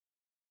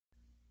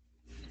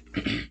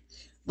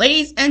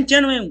Ladies and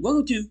gentlemen,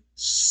 welcome to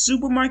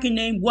Supermarket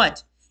Name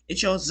What?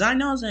 It's your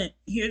Zinos, and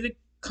here's the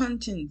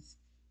contents.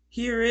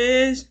 Here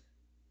is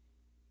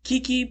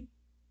Keke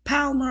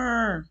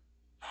Palmer.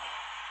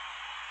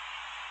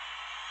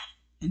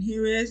 And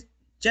here is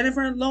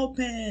Jennifer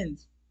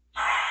Lopez.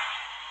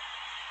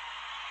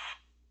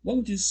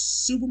 Welcome to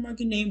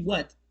Supermarket Name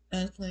What?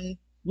 Let's play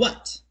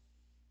What?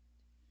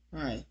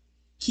 Alright.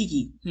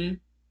 Keke.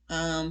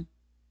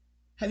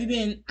 Have you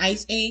been in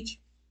Ice Age?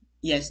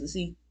 Yes, let's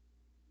see.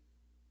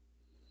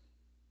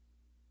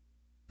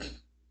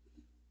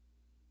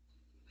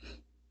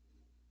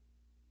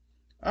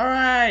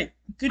 Alright.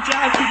 Good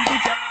job, Keke.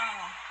 Good job.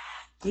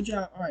 Good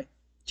job. Alright.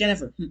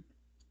 Jennifer.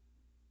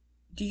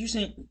 Did you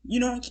say,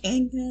 I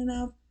can't get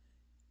enough?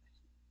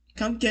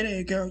 Come get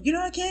it, girl.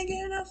 I can't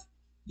get enough?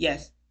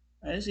 Yes.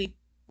 Alright, let's see.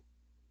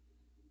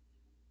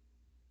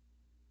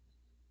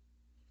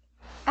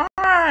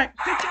 Alright.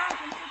 Good job,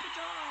 Jennifer. Good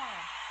job.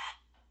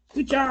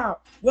 Good job.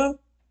 Well,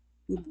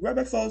 we'll be right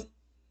back, folks.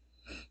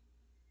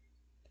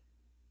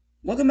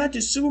 Welcome back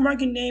to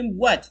Supermarket Name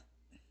What?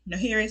 Now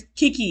here is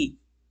Keke.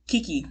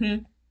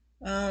 Keke.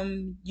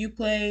 You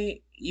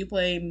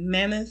play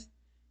Mammoth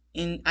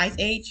in Ice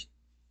Age?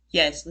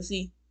 Yes. Let's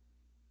see.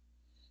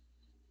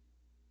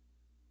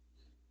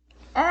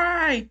 All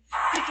right.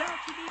 Good job,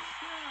 Keke.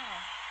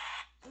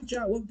 Good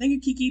job. Well,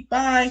 thank you, Keke.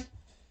 Bye.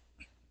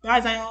 Bye,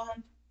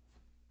 Zion.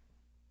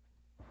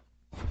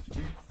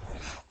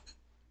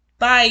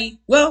 Bye.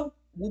 Well,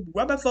 we'll be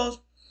right back, folks.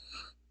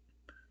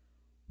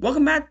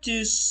 Welcome back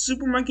to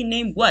Supermarket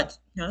Name What?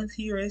 Now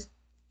here is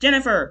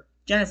Jennifer.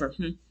 Jennifer.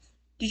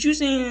 Did you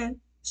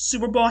sing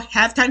Super Bowl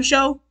halftime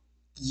show?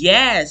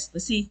 Yes.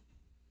 Let's see.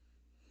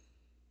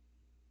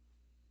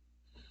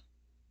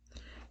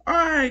 All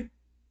right.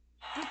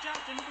 Good job,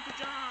 Jennifer. Good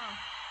job.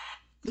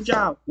 Good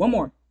job. One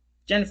more.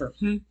 Jennifer.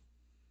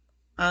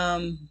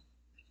 Um.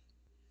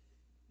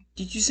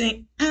 Did you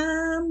sing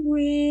I'm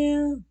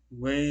real?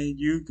 Where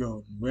you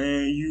go?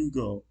 Where you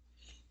go?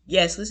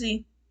 Yes. Let's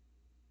see.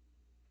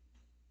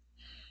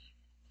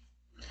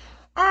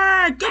 All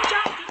right. Good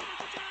job. Jennifer.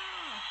 Good job.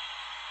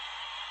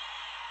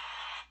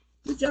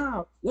 Good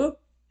job. Well,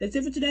 that's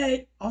it for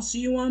today. I'll see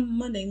you on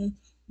Monday.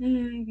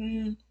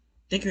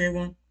 Take care,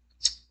 everyone.